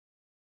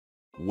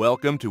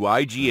Welcome to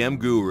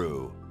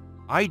igmGuru.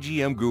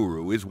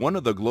 igmGuru is one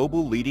of the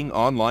global leading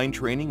online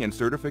training and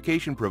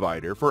certification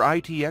provider for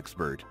IT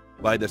expert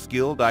by the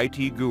skilled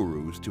IT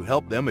gurus to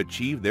help them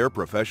achieve their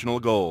professional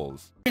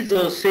goals.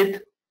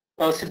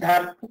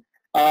 Siddharth.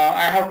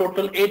 I have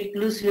total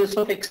 8+ years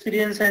of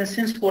experience, and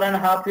since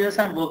 4.5 years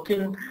I'm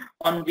working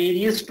on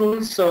various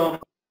tools,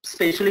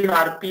 especially in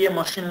RPA,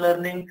 machine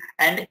learning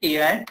and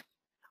AI.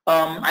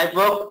 I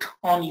worked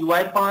on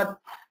UiPath,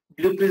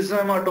 Blue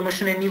Prism,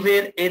 Automation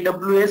Anywhere,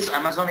 AWS,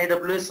 Amazon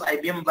AWS,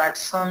 IBM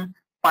Watson,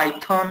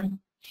 Python,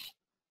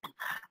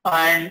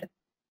 and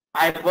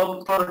I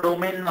worked for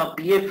domain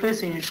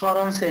BFS,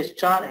 insurance,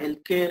 HR,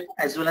 healthcare,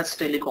 as well as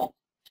telecom.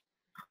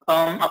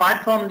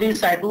 Apart from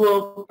this, I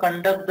do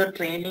conduct the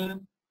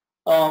training,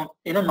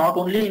 not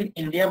only in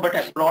India but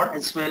abroad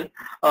as well.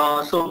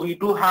 So we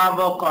do have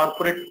a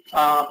corporate.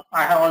 I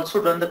have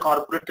also done the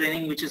corporate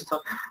training, which is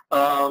the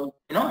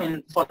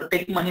for the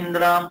Tech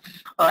Mahindra,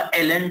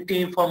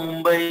 L&T for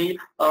Mumbai.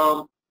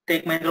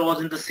 Tech Mahindra was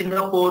in the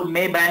Singapore,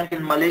 Maybank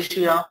in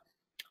Malaysia.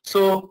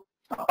 So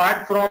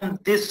apart from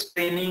this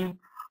training,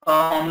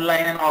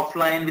 online and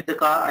offline with the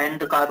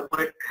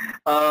corporate.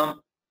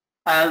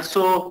 I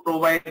also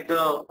provide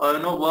the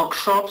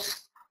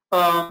workshops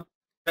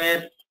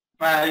where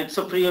it's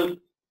a free.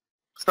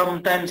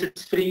 Sometimes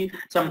it's free.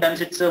 Sometimes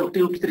it's 2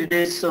 to 3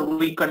 days. So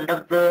we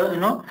conduct the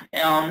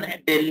on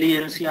Delhi,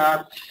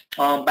 NCR,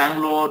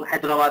 Bangalore,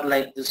 Hyderabad,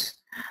 like this.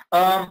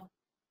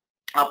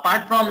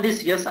 Apart from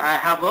this, yes, I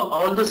have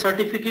all the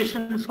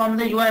certifications from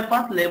the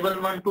UiPath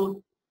level 1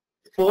 to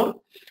 4,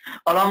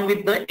 along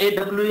with the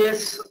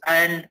AWS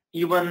and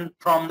even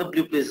from the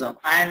Blue Prism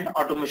and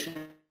Automation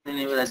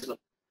Anywhere as well.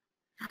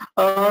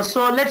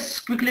 So let's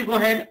quickly go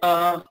ahead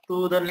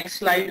to the next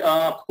slide.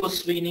 Of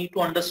course, we need to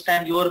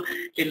understand your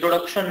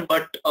introduction,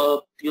 but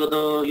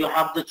you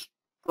have the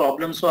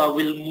problem, so I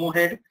will move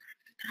ahead.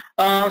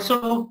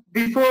 So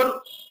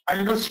before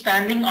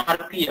understanding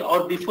RPA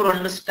or before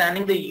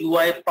understanding the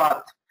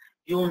UiPath,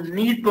 you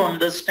need to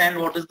understand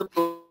what is the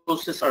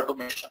process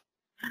automation.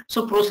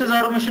 So process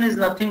automation is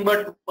nothing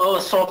but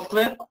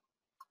software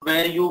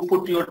where you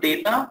put your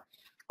data,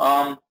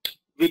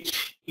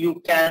 which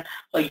you can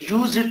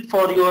use it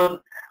for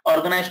your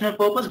organizational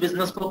purpose,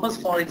 business purpose.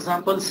 For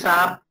example,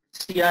 SAP,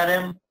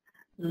 CRM,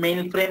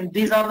 mainframe.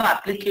 These are the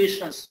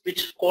applications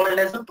which called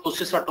as a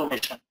process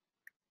automation,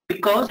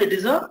 because it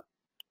is a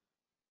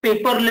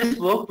paperless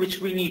work which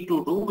we need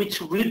to do,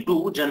 which we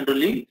do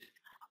generally.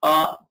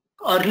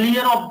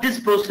 Earlier of this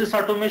process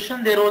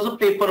automation, there was a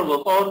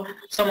paperwork, or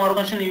some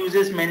organization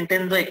uses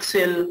maintain the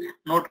Excel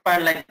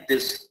notepad like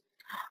this.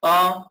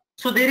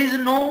 So there is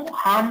no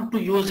harm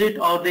to use it,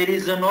 or there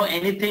is no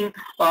anything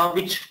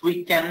which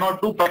we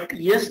cannot do. But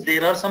yes,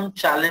 there are some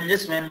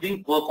challenges when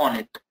we work on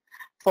it.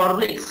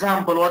 For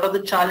example, what are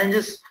the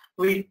challenges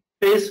we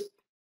face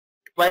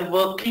while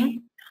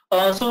working?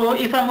 So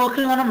if I'm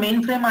working on a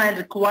mainframe, I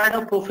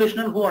require a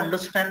professional who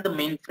understands the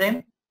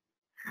mainframe.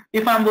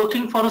 If I'm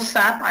working for a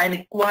SAP, I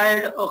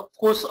require, of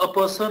course, a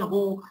person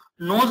who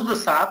knows the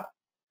SAP.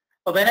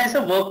 When I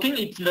say working,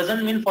 it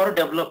doesn't mean for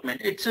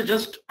development. It's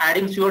just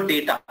adding to your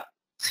data.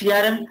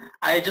 CRM,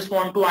 I just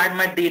want to add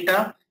my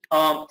data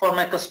for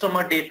my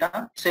customer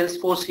data,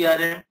 Salesforce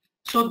CRM.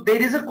 So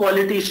there is a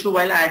quality issue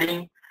while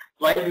adding,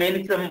 while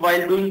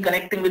doing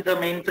connecting with the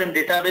mainframe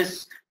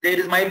database.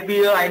 There might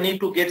be I need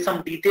to get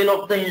some detail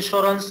of the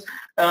insurance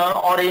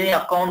or any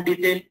account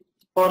detail.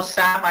 For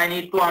SAP, I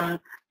need to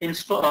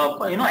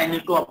I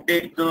need to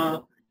update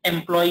the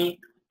employee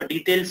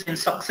details in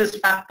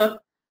SuccessFactors.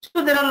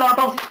 So there are a lot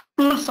of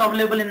tools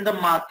available in the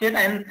market,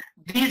 and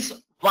these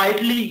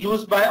widely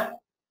used by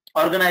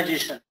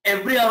organization.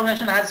 Every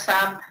organization has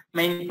SAP,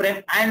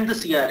 mainframe, and the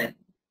CRM.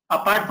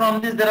 Apart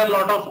from this, there are a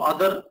lot of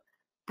other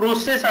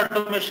process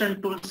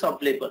automation tools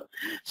available.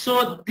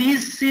 So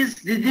these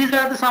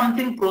are the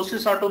something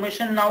process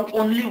automation. Now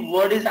only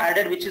word is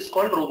added, which is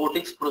called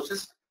robotics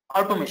process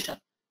automation,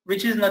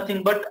 which is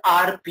nothing but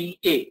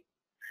RPA.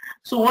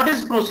 So what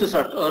is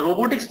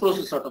robotics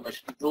process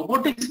automation?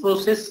 Robotics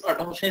process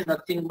automation is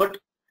nothing but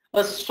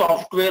a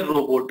software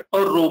robot,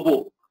 or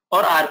robo,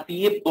 or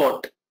RPA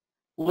bot.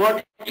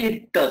 What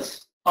it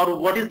does, or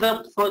what is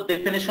the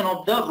definition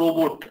of the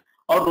robot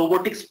or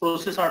robotics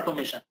process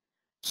automation?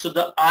 So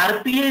the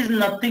RPA is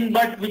nothing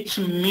but which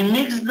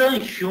mimics the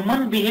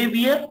human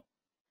behavior,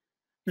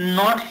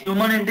 not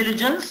human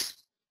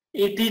intelligence.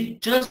 It is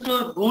just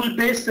a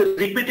rule-based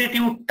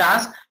repetitive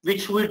task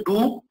which we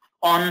do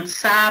on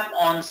SAP,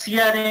 on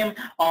CRM,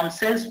 on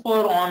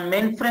Salesforce, on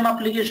mainframe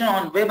application,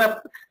 on web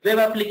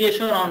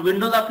application, on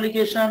Windows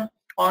application,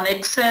 on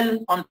Excel,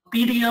 on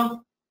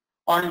PDF,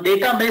 on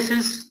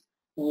databases.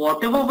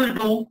 Whatever we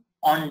do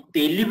on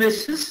daily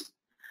basis,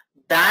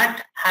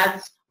 that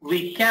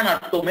we can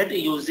automate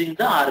using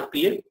the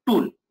RPA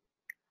tool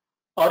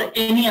or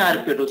any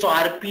RPA tool. So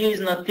RPA is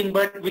nothing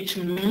but which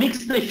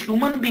mimics the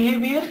human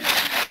behavior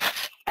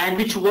and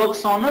which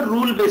works on a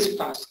rule-based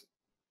task.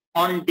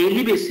 On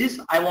daily basis,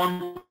 I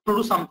want to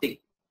do something.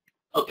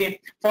 Okay.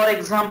 For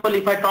example,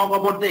 if I talk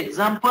about the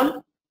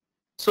example,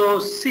 So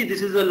see,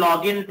 this is a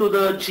login to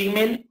the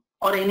Gmail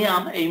or any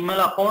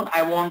email account.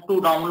 I want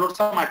to download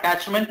some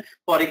attachment.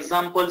 For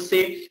example,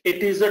 say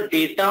it is a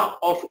data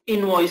of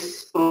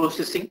invoice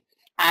processing,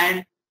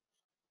 and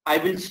I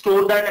will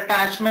store that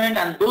attachment,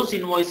 and those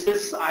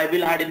invoices I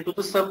will add into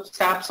the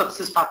SAP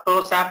SuccessFactors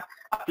or SAP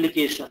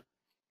application.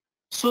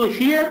 So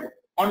here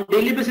on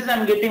daily basis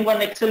I'm getting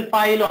one Excel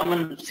file or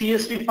one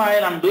CSV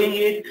file, I'm doing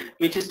it,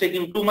 which is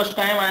taking too much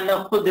time, and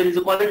of course there is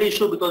a quality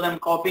issue because I'm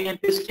copying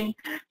and pasting.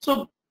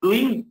 So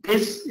doing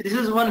this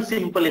is one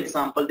simple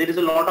example. There is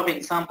a lot of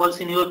examples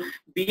in your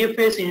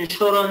BFS,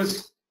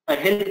 insurance,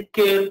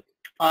 healthcare,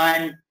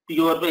 and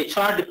your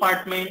HR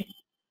department.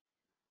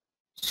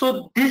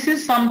 So this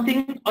is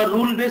something, a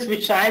rule base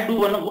which I do,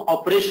 one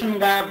operation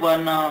guy,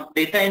 one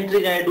data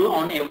entry guy do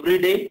on every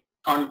day,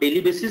 on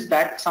daily basis.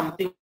 That's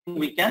something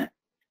we can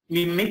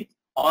mimic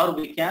or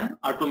we can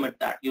automate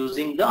that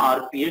using the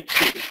RPA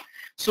tool.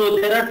 So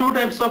there are two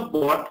types of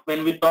bot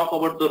when we talk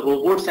about the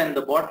robots and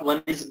the bot.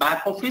 One is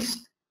back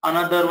office,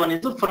 another one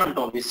is the front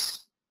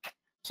office.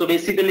 So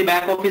basically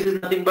back office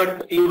is nothing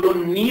but you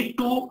don't need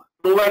to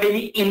provide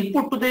any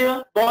input to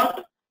the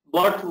bot.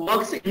 Bot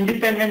works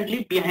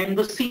independently behind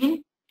the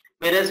scene,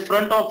 whereas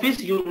front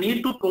office you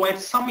need to provide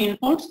some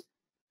inputs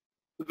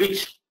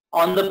which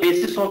on the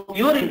basis of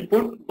your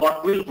input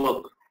bot will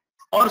work.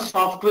 Or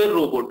software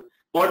robot.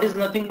 Bot is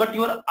nothing but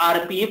your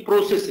RPA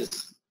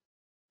processes.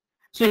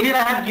 So here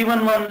I have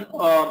given one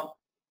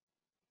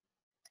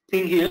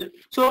thing here.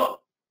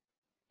 So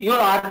your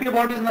RPA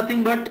bot is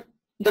nothing but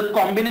the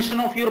combination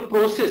of your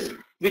process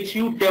which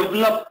you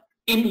develop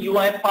in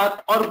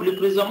UiPath or Blue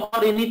Prism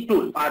or any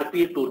tool,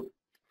 RPA tool.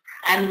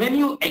 And when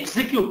you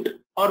execute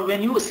or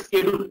when you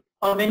schedule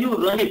or when you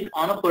run it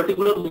on a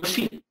particular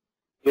machine,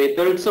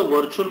 whether it's a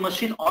virtual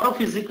machine or a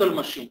physical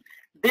machine,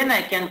 then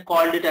I can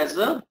call it as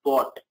a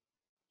bot.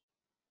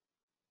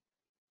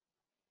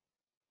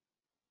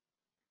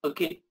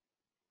 Okay.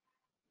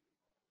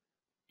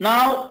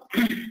 Now,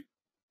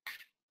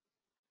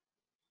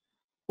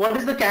 what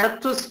is the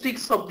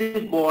characteristics of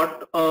the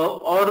bot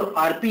or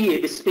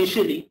RPA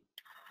especially?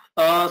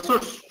 So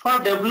for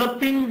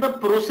developing the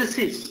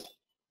processes,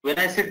 when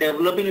I say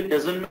developing, it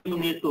doesn't mean you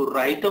need to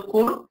write a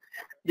code.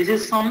 This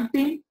is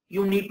something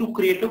you need to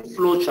create a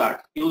flow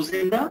chart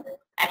using the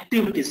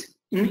activities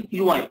in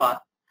UiPath.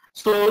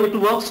 So it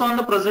works on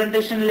the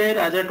presentation layer.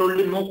 As I told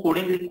you, no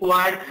coding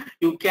required.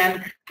 You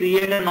can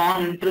create a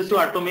non-intrusive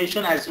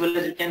automation as well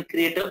as you can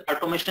create an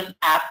automation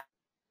app.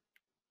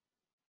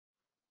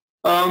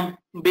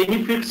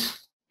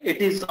 Benefits,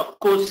 it is of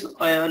course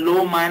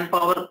low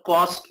manpower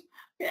cost,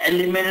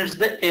 eliminates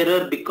the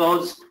error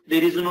because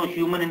there is no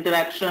human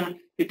interaction.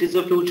 It is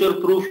a future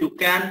proof. You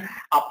can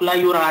apply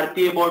your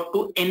RPA bot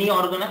to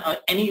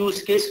any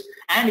use case,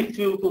 and if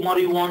you tomorrow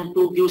you want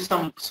to give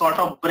some sort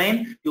of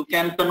brain, you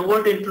can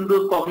convert it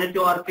into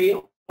cognitive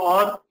RPA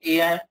or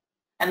AI.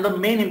 And the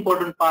main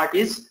important part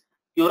is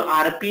your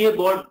RPA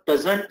bot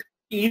doesn't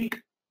eat.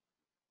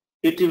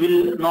 It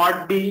will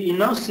not be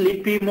in a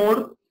sleepy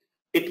mode.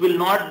 It will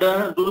not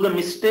do the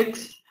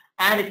mistakes,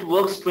 and it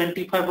works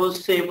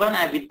 24/7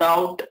 and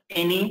without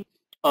any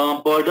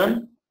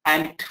burden,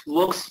 and it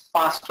works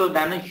faster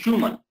than a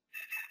human.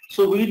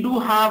 So we do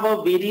have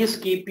various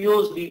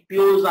KPOs,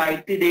 BPOs,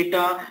 IT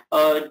data,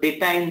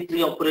 data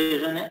entry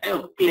operation,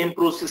 claim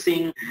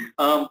processing,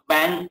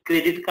 bank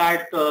credit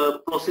card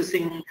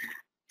processing,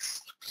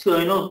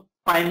 so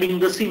finding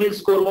the civil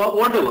score,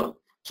 whatever.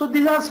 So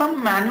these are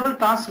some manual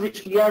tasks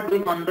which we are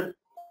doing on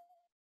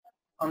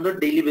the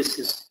daily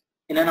basis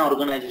in an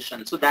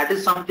organization. So that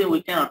is something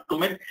we can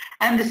automate,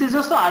 and this is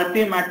just the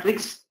RPA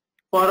matrix.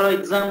 For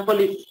example,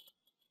 if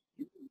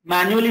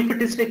manually, if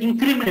it is taking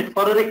 3 minutes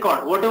for a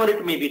record, whatever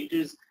it may be, it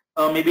is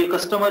maybe a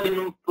customer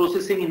in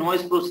processing,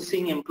 invoice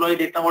processing, employee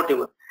data,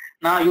 whatever.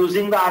 Now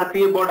using the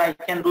RPA bot, I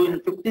can do in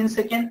 15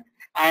 seconds,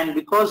 and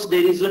because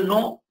there is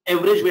no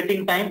average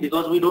waiting time,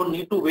 because we don't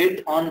need to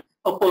wait on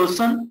a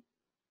person,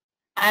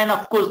 and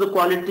of course the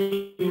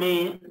quality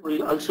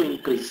will also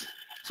increase.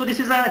 So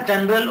this is a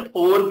general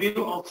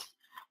overview of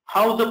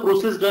how the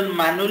process done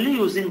manually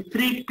using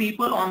 3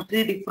 people on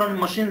 3 different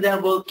machines they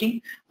are working.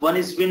 One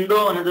is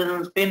window, another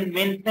is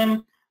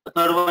mainframe, the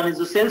third one is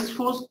the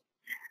Salesforce.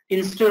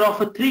 Instead of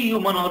a 3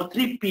 human or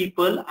 3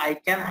 people, I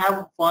can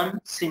have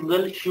one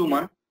single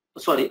human,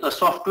 a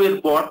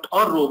software bot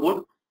or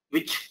robot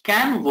which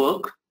can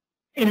work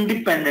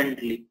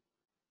independently.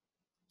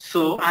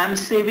 So I am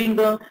saving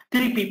the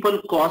 3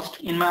 people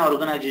cost in my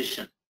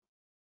organization.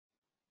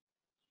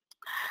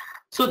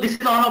 So this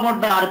is all about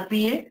the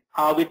RPA,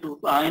 how it,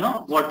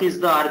 what is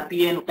the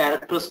RPA and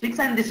characteristics,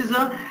 and this is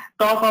a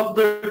talk of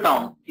the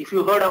town. If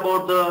you heard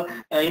about the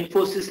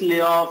Infosys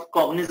layoff,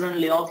 Cognizant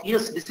layoff,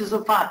 yes, this is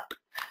a fact.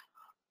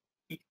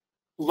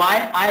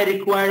 Why I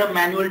require a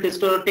manual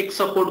tester, a tech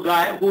support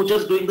guy who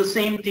just doing the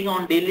same thing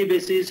on daily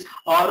basis,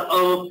 or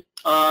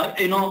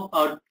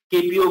a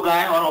KPO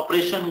guy or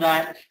operation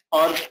guy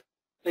or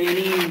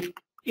any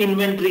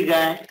inventory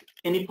guy,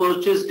 any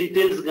purchase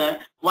details guy.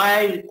 Why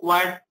I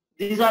require?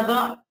 These are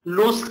the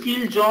low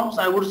skill jobs,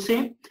 I would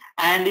say,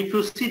 And if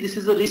you see, this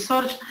is a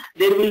research,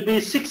 there will be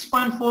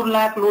 6.4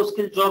 lakh low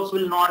skill jobs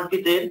will not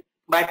be there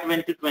by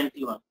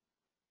 2021.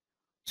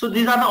 So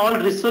these are all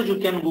research, you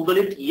can Google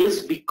it.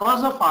 Yes,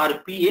 because of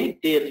RPA,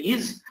 there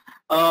is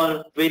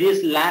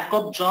various lack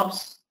of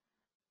jobs,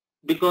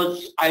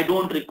 because I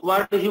don't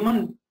require a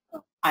human.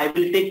 I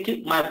will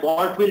take, my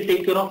bot will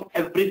take care of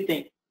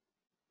everything.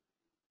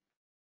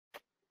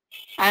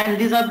 And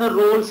these are the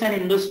roles and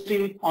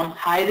industry on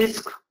high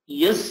risk.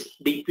 Yes,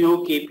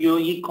 BPO,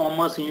 KPO,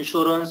 e-commerce,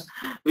 insurance,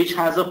 which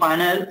has a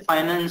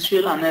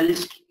financial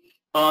analyst,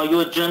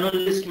 your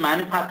journalist,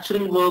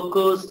 manufacturing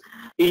workers,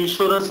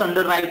 insurance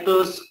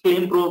underwriters,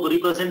 claim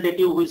representative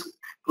who is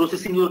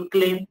processing your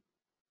claim,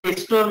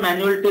 tester,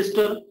 manual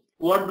tester.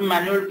 What the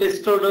manual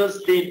tester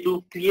does, they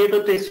do create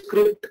a test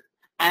script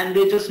and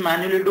they just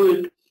manually do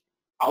it.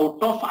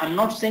 Out of, I'm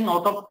not saying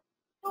out of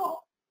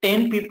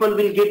 10 people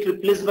will get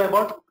replaced by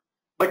bot,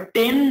 but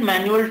 10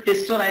 manual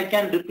tester I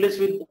can replace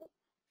with,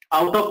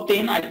 out of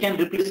 10 I can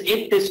replace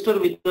 8 tester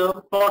with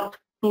the bot.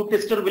 2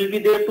 tester will be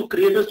there to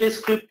create a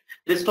test script,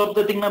 rest of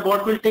the thing my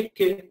bot will take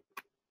care.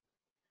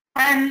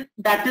 And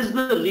that is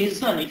the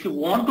reason, if you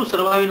want to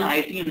survive in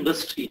IT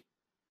industry,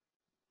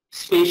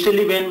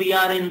 especially when we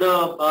are in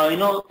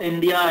the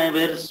India,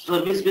 where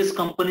service-based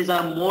companies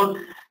are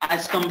more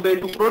as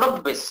compared to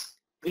product-based,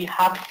 we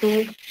have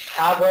to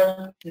have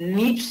a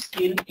niche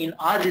skill in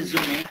our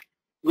resume.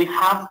 We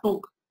have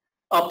to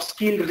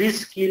upskill,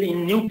 reskill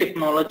in new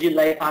technology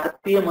like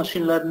RPA,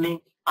 machine learning,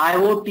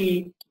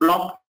 IoT,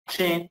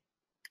 blockchain.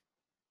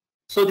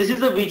 So this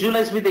is a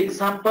visualized with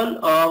example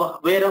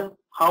where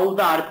how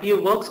the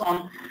RPA works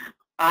on.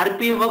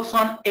 RPA works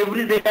on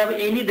every data,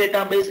 any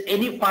database,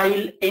 any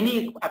file,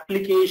 any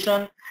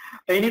application,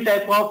 any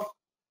type of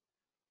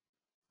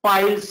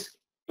files.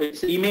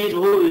 It's image,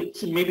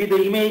 it's maybe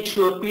the image,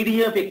 your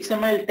PDF,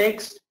 XML,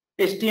 text,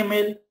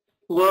 HTML,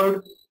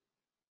 Word.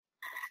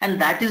 And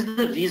that is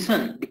the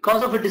reason,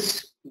 because of it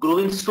is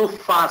growing so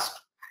fast.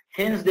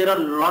 Hence, there are a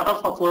lot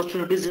of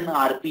opportunities in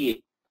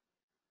RPA.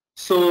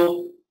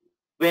 So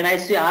when I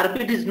say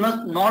RPA, it is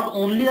not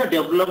only a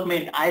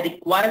development. I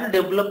require a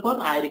developer,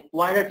 I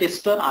require a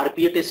tester,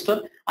 RPA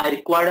tester, I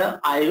require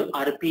a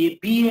RPA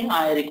BA,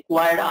 I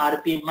require a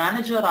RPA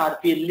manager,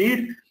 RPA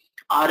lead,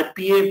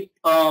 RPA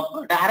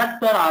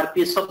director,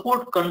 RPA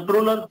support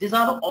controller. These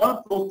are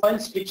all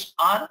profiles which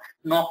are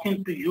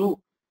knocking to you,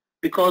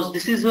 because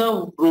this is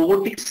a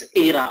robotics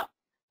era.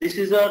 This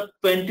is a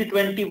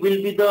 2020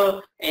 will be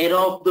the era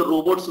of the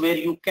robots, where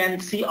you can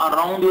see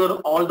around your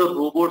all the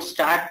robots,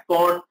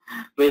 chatbot,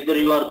 whether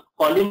you are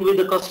calling with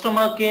the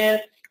customer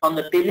care on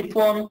the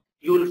telephone,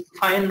 you will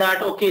find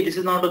that, okay, this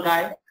is not a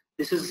guy,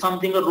 this is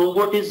something, a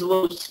robot is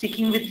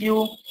speaking with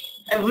you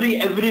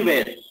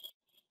everywhere.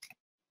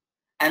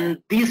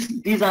 And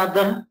these are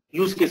the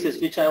use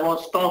cases which I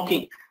was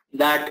talking,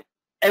 that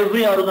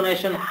every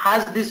organization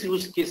has these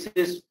use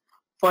cases.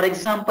 For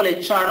example,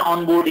 HR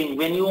onboarding.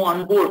 When you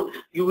onboard,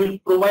 you will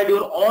provide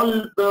your all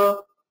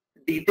the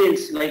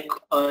details like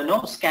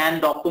scan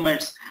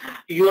documents.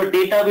 Your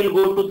data will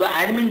go to the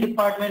admin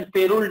department,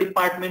 payroll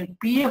department,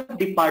 PF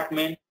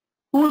department.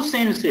 Who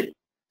sends it?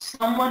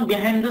 Someone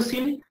behind the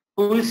scene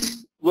who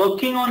is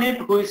working on it,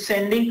 who is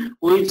sending,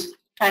 who is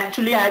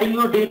actually adding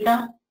your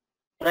data,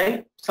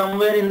 right?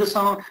 Somewhere in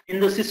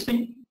the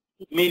system,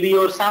 maybe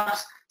your SAP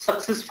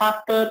success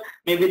factor,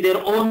 maybe their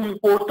own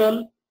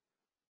portal.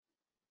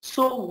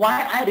 So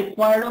why I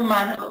require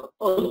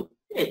a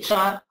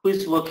HR who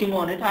is working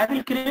on it? I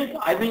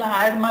will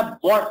add my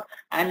bot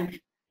and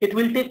it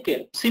will take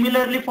care.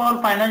 Similarly,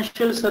 for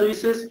financial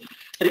services,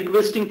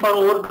 requesting for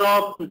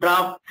overdraft,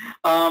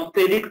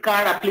 credit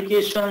card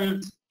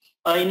applications.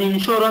 In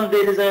insurance,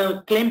 there is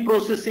a claim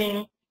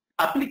processing,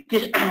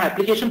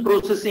 application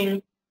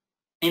processing.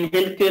 In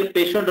healthcare,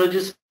 patient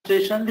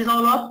registration. These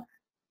are all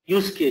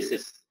use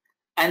cases,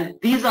 and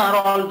these are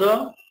all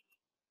the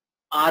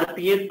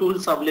RPA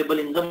tools available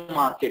in the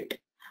market.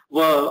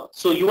 So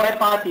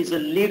UiPath is a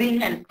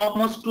leading and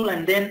topmost tool,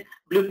 and then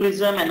Blue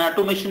Prism and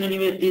Automation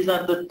Anywhere. These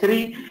are the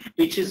three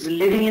which is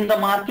leading in the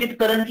market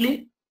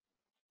currently.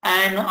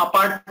 And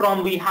apart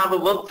from, we have a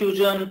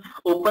WorkFusion,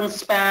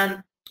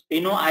 OpenSpan,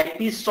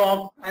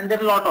 IPStop, and there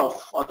are a lot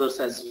of others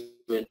as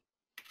well.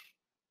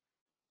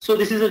 So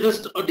this is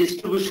just a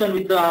distribution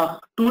with the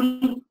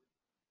tool.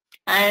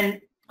 And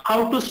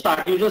how to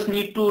start? You just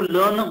need to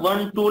learn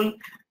one tool,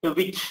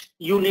 which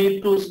you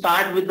need to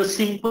start with the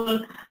simple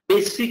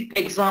basic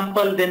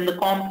example, then the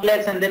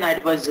complex, and then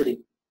advisory.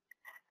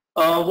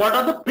 What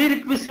are the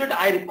prerequisites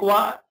I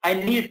require? I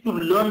need to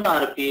learn the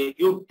RPA.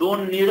 You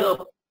don't need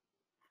a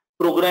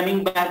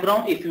programming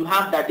background. If you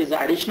have, that is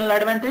additional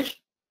advantage.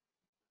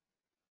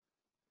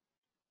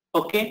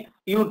 Okay,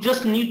 you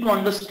just need to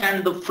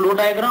understand the flow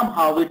diagram,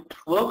 how it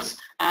works,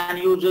 and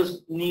you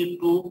just need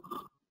to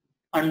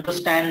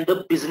understand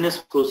the business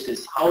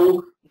process,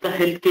 how the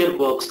healthcare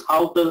works,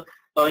 how the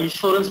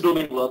insurance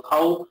domain works,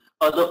 how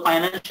the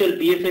financial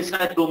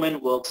BFSI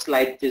domain works,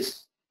 like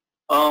this.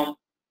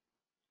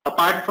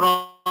 Apart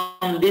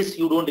from this,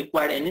 you don't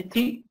require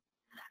anything.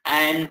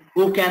 And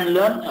who can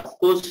learn? Of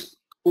course,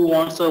 who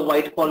wants a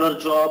white collar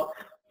job,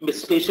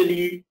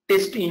 especially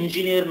test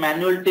engineer,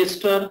 manual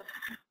tester,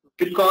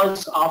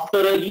 because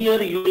after a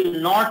year you will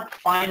not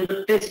find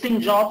the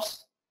testing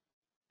jobs.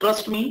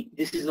 Trust me,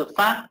 this is a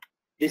fact.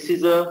 This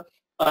is a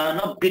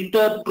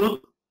bitter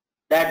truth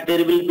that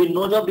there will be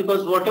no job,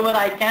 because whatever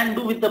I can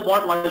do with the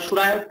bot, why should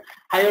I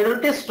hire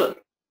a tester?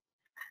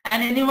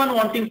 And anyone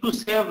wanting to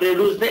save,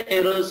 reduce the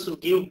errors,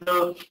 give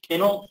the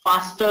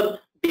faster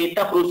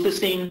data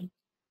processing,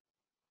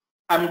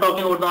 I'm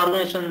talking about the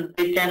organization,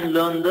 they can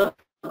learn the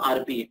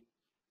RPA.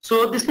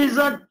 So this is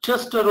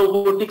just a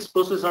robotics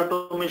process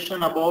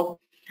automation about.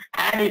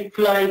 And if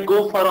I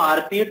go for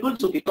RPA tool,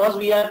 so because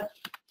we are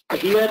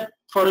here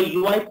for a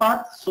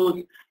UiPath,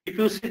 so if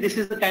you see, this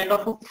is the kind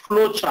of a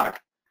flow chart.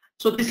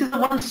 So this is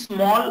one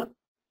small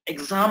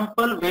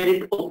example where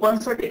it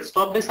opens a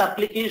desktop-based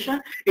application,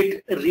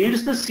 it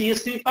reads the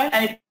CSV file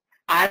and it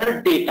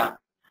added data.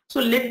 So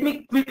let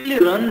me quickly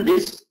run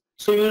this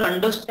so you will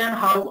understand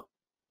how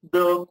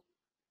the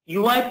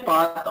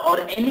UiPath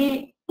or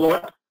any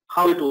bot,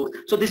 how it works.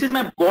 So this is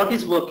my bot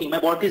is working, my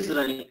bot is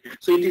running.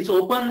 So it is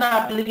open the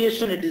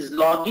application, it is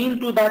logging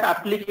to that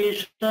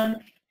application,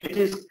 it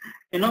is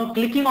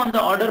clicking on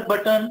the order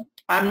button.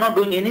 I'm not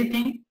doing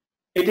anything.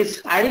 It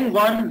is adding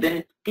one,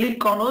 then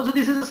click on. Also,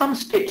 this is some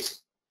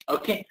steps.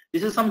 Okay,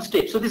 this is some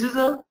steps. So this is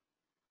a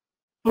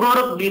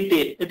product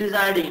detail. It is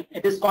adding.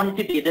 It is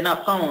quantity, then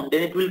account.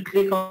 Then it will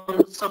click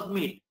on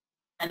submit.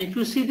 And if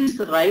you see this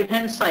right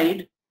hand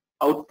side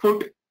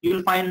output, you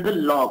will find the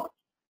log.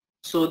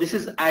 So this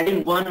is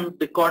adding one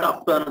record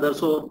after another.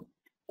 So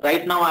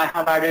right now I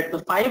have added the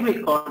 5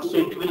 records. So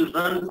it will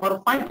run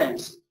for 5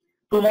 times.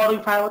 Tomorrow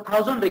if I have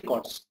 1,000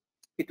 records,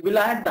 it will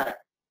add that.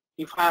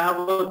 If I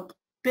have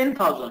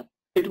 10,000,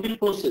 it will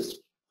process.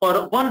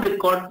 For one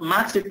record,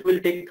 max it will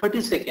take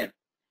 30 seconds.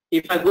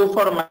 If I go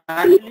for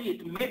manually,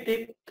 it may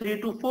take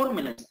 3 to 4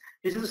 minutes.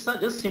 This is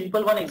just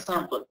simple one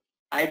example.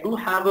 I do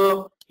have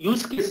a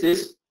use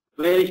cases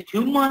where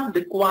human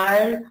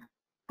required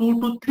 2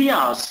 to 3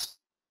 hours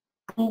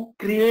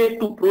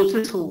to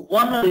process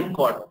one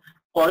record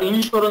for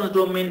insurance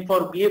domain,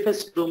 for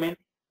BFS domain,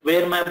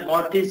 where my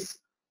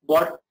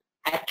bot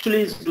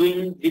actually is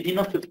doing within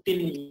a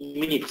 15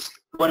 minutes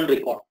one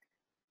record.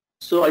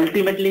 So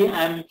ultimately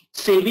I'm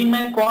saving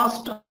my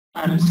cost,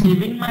 I'm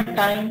saving my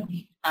time,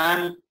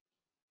 and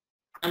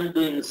I'm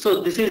doing.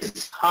 So this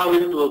is how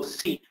it works.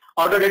 See,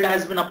 order data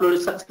has been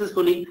uploaded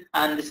successfully,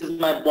 and this is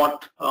my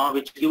bot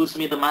which gives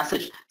me the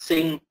message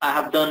saying I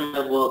have done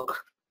my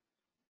work.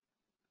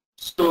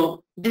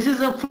 So this is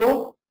a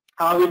flow,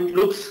 how it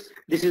looks.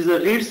 This is a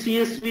read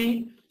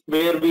CSV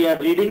where we are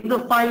reading the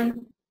file.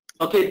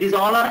 Okay, these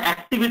all are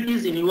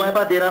activities in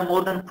UiPath. There are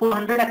more than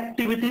 400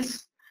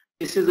 activities.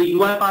 This is the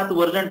UiPath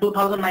version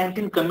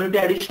 2019 community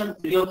edition,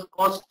 free of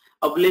cost,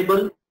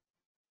 available.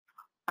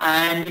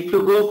 And if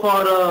you go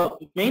for a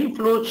main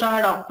flow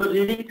chart after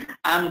reading,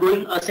 I'm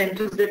going a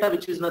Citrix data,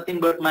 which is nothing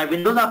but my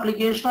Windows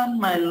application.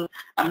 I'm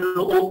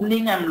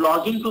opening, I'm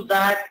logging to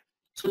that.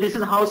 So this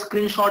is how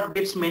screenshot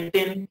gets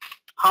maintained,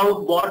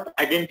 how bot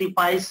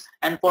identifies,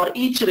 and for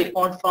each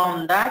record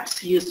from that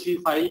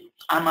CSV file,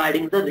 I'm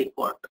adding the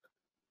record.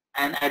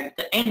 And at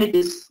the end, it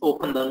is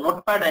open the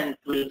notepad and it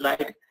will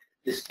write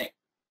this thing.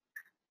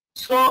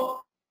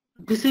 So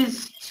this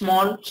is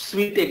small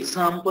sweet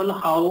example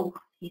how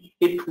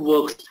it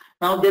works.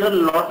 Now there are a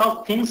lot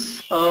of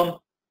things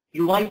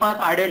UiPath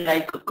added,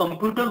 like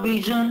computer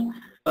vision,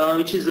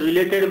 which is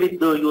related with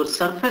your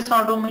surface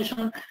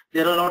automation.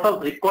 There are a lot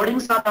of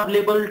recordings are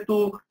available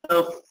to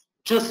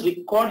just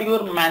record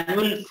your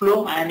manual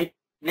flow, and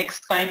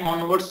next time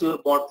onwards your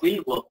bot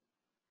will work.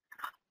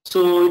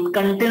 So it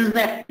contains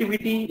the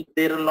activity.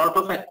 There are a lot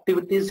of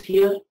activities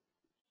here.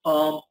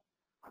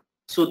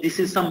 So this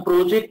is some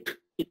project.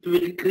 It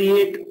will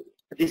create.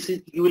 This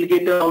is, you will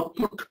get an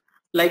output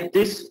like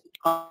this.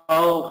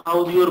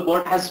 How your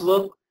bot has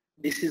worked.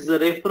 This is the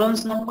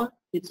reference number.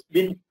 It's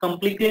been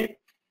completed.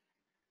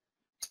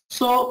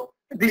 So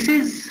this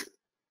is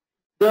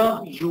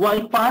the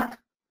UiPath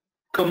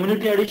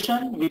community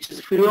edition, which is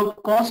free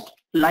of cost,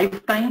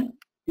 lifetime.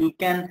 You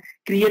can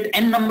create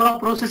n number of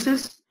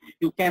processes.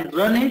 You can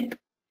run it,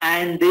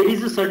 and there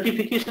is a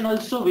certification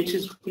also which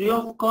is free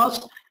of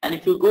cost. And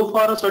if you go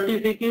for a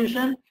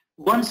certification,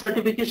 one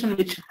certification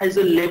which has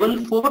a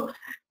level 4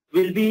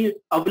 will be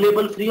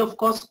available free of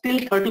cost till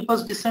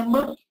 31st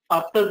December.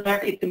 After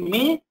that, it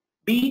may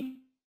be,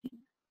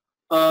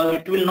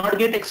 it will not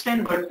get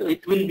extended, but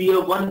it will be a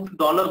 $1,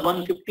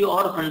 $150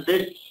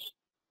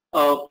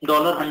 or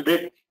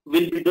 $100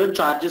 will be the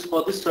charges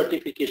for this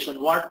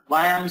certification. Why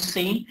I'm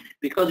saying,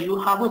 because you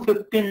have a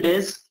 15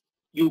 days.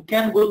 You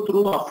can go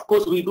through. Of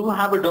course, we do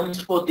have a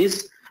DUMS for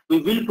this. We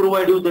will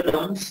provide you the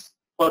DUMS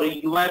for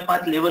a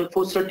UiPath level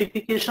 4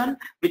 certification,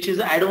 which is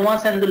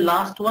advanced, and the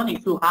last one.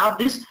 If you have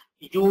this,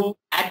 you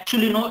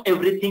actually know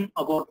everything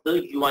about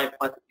the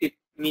UiPath. It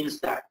means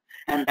that,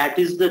 and that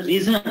is the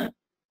reason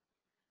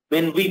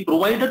when we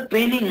provide a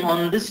training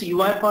on this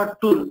UiPath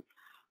tool,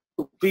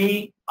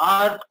 we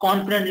are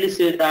confidently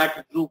say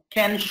that you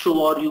can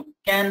show, or you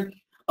can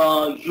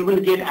you will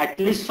get at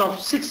least of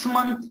 6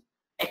 months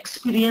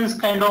experience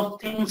kind of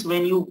things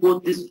when you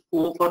go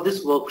for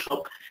this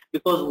workshop,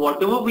 because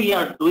whatever we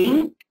are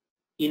doing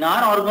in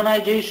our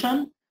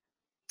organization,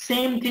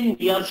 same thing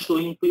we are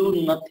showing to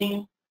you,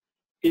 nothing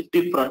is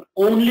different.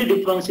 Only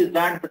difference is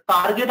that the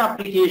target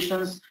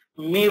applications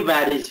may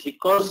vary,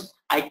 because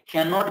I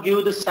cannot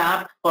give the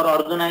SAP for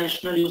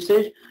organizational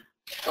usage,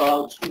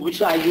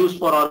 which I use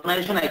for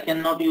organization, I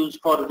cannot use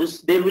for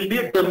this. There will be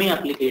a dummy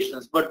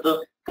applications, but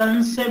the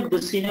concept,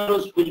 the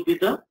scenarios will be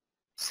the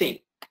same.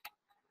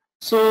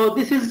 So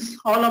this is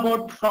all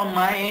about from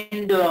my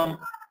end.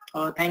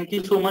 Thank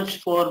you so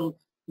much for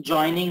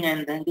joining,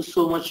 and thank you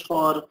so much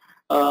for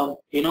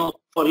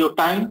for your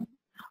time.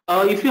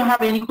 If you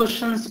have any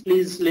questions,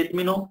 please let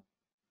me know.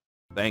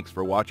 Thanks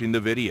for watching the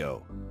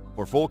video.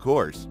 For full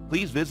course,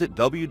 please visit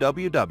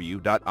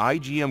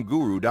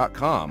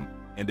www.igmguru.com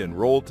and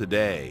enroll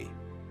today.